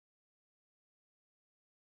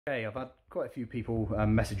Okay, I've had quite a few people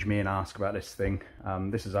message me and ask about this thing.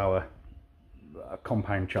 This is our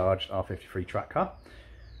Compound Charged R53 track car.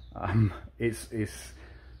 It's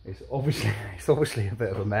obviously a bit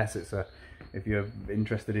of a mess. If you're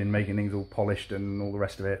interested in making things all polished and all the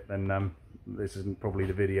rest of it, then this isn't probably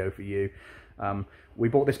the video for you. We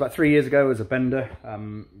bought this about 3 years ago as a bender.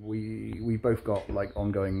 We both got like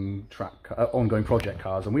ongoing project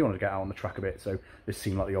cars, and we wanted to get out on the track a bit, so this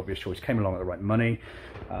seemed like the obvious choice. Came along at the right money.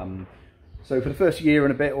 So for the first year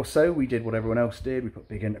and a bit or so, we did what everyone else did. We put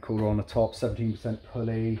big intercooler on the top, 17%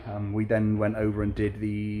 pulley. We then went over and did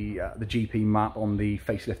the GP map on the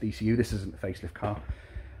facelift ECU. This isn't the facelift car.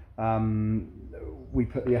 We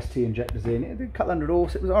put the ST injectors in. It did a couple hundred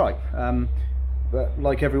horse. It was all right. But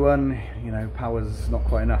like everyone, you know, power's not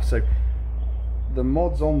quite enough. So the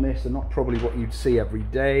mods on this are not probably what you'd see every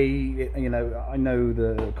day. You know, I know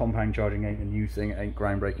the compound charging ain't a new thing. It ain't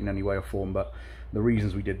groundbreaking in any way or form. But the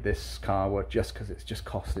reasons we did this car were just because it's just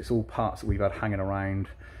cost. It's all parts that we've had hanging around.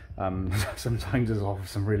 Sometimes there's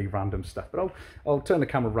some really random stuff. But I'll turn the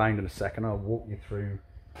camera around in a second. I'll walk you through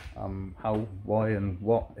how, why, and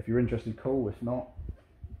what. If you're interested, cool. If not,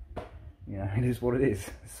 you know, it is what it is.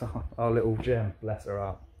 It's our little gem, bless her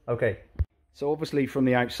heart. Okay, so obviously from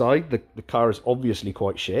the outside, the car is obviously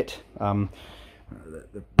quite shit. The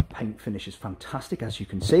paint finish is fantastic, as you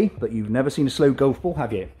can see, but you've never seen a slow golf ball,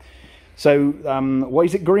 have you? So why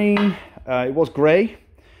is it green? It was grey.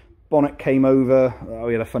 Bonnet came over.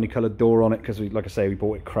 We had a funny coloured door on it because, like I say, we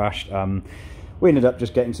bought it crashed. We ended up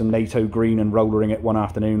just getting some NATO green and rollering it one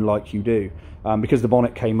afternoon like you do. Because the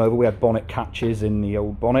bonnet came over, we had bonnet catches in the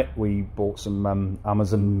old bonnet. We bought some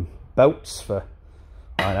Amazon belts for,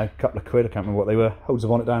 I don't know, a couple of quid. I can't remember what they were. Holds the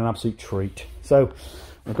bonnet down, an absolute treat. So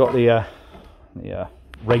we've got the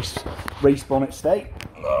race bonnet stay.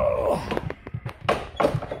 Oh.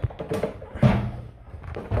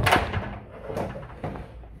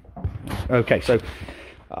 Okay, so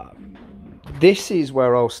this is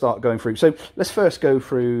where I'll start going through. So let's first go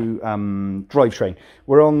through drivetrain.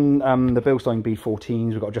 We're on the Bilstein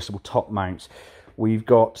B14s. We've got adjustable top mounts. We've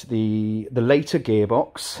got the later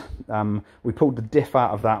gearbox. We pulled the diff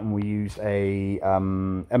out of that, and we used a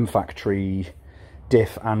M-Factory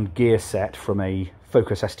diff and gear set from a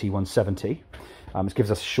Focus ST170. This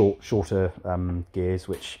gives us shorter gears,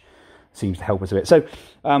 which seems to help us a bit. So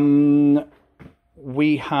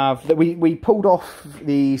we pulled off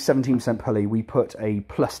the 17% pulley. We put a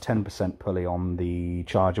plus 10% pulley on the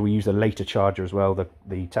Charger. We used a later Charger as well, the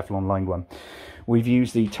Teflon lined one. We've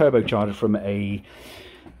used the Turbocharger from a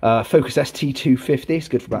Focus ST250. It's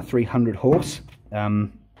good for about 300 horse.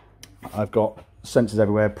 I've got sensors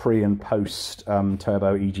everywhere, pre and post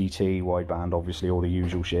turbo, EGT, wideband, obviously all the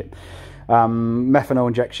usual shit. Methanol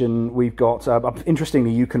injection. We've got,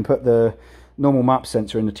 interestingly, you can put the normal map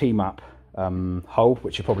sensor in the T-map hole,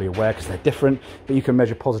 which you're probably aware because they're different, but you can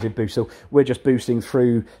measure positive boost. So we're just boosting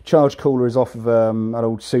through. Charge cooler is off of an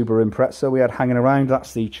old Subaru Impreza we had hanging around.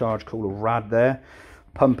 That's the charge cooler rad there.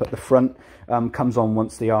 Pump at the front comes on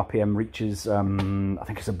once the RPM reaches I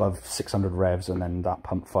think it's above 600 revs, and then that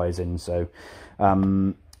pump fires in. So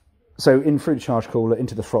so in through the charge cooler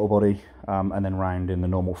into the throttle body, and then round in the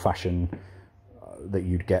normal fashion that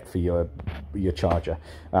you'd get for your Charger.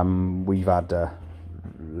 We've had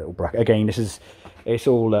little bracket again. It's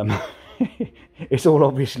all it's all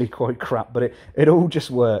obviously quite crap, but it all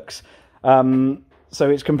just works. So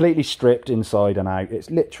it's completely stripped inside and out. It's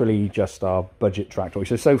literally just our budget track toy.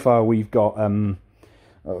 So far we've got the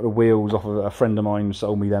wheels off of a friend of mine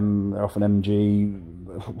sold me them. They're off an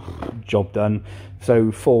MG. Job done.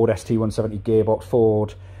 So Ford ST170 gearbox,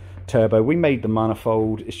 Ford turbo. We made the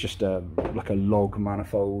manifold. It's just like a log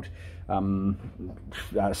manifold.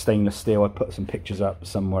 Stainless steel. I put some pictures up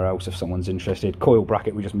somewhere else if someone's interested. Coil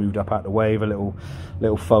bracket we just moved up out the way with a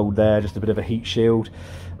little fold there, just a bit of a heat shield.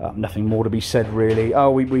 Nothing more to be said really.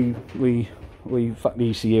 Oh, we fucked the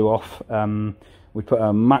ECU off. We put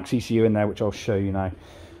a max ECU in there, which I'll show you now.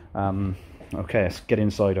 Okay, let's get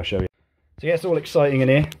inside, I'll show you. So yeah, it's all exciting in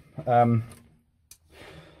here.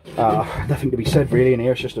 Nothing to be said really in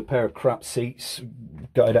here. It's just a pair of crap seats.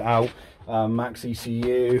 Gutted it out. Max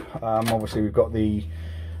ECU. Obviously we've got the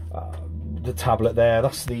tablet there.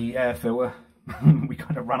 That's the air filter. We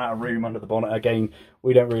kind of ran out of room under the bonnet. Again,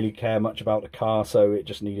 we don't really care much about the car, so it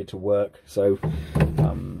just needed to work. So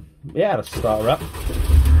yeah, let's start her up.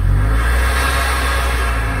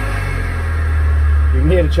 You can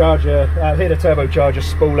hear the Charger, hear the Turbocharger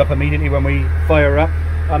spool up immediately when we fire her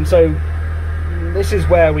up. So this is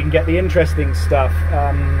where we can get the interesting stuff.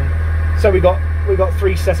 So we've got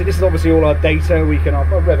 3 sets. This is obviously all our data. We can,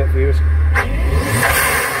 I'll rev it for you.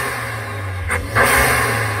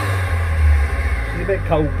 bit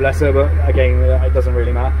cold, bless her, but again, it doesn't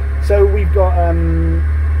really matter. So we've got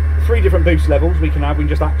 3 different boost levels we can have. We can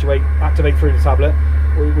just activate through the tablet.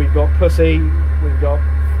 We've got Pussy, we've got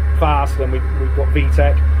Fast, and we've got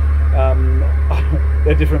VTEC.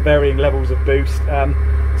 They're different varying levels of boost.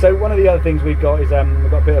 So one of the other things we've got is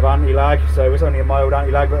we've got a bit of anti-lag, so it's only a mild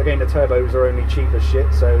anti-lag, but again the turbos are only cheap as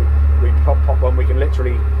shit, so we pop one, we can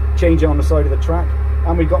literally change it on the side of the track.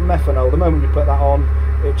 And we've got methanol. The moment we put that on,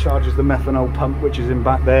 it charges the methanol pump, which is in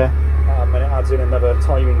back there, and it adds in another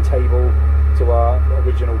timing table to our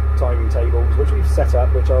original timing tables, which we've set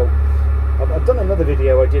up, which I've done another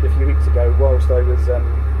video I did a few weeks ago whilst I was,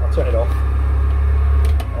 I'll turn it off.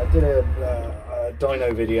 I did a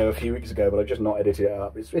dyno video a few weeks ago, but I've just not edited it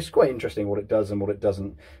up. It's quite interesting what it does and what it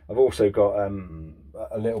doesn't. I've also got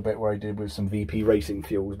a little bit where I did with some VP racing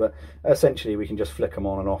fuels, but essentially we can just flick them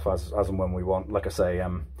on and off as and when we want. Like I say,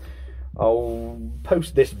 I'll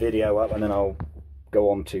post this video up and then I'll go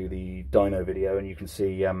on to the dyno video and you can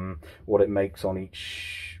see what it makes on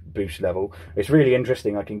each boost level. It's really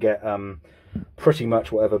interesting. I can get pretty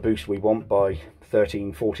much whatever boost we want by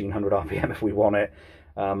 1400 RPM if we want it.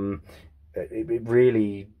 It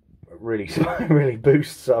really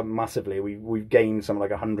boosts massively. We've gained something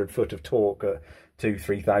like 100 foot of torque at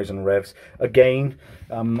 2,000-3,000 revs. Again,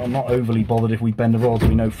 I'm not overly bothered if we bend the rods.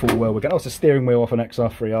 We know full well we're going. Oh, it's a steering wheel off an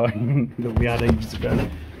XR3i that we had ages ago.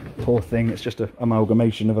 Poor thing. It's just an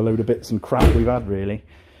amalgamation of a load of bits and crap we've had, really.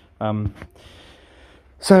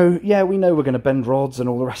 So yeah, we know we're going to bend rods and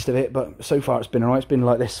all the rest of it, but so far it's been alright. It's been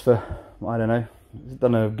like this for, I don't know, it's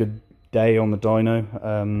done a good day on the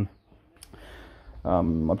dyno.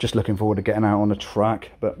 I'm just looking forward to getting out on the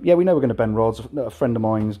track, but yeah, we know we're going to bend rods. A friend of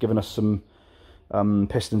mine's given us some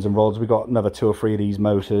pistons and rods. We've got another 2 or 3 of these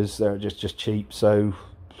motors. They're just cheap, so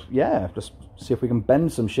yeah, just see if we can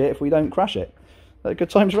bend some shit if we don't crash it.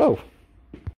 Good times roll.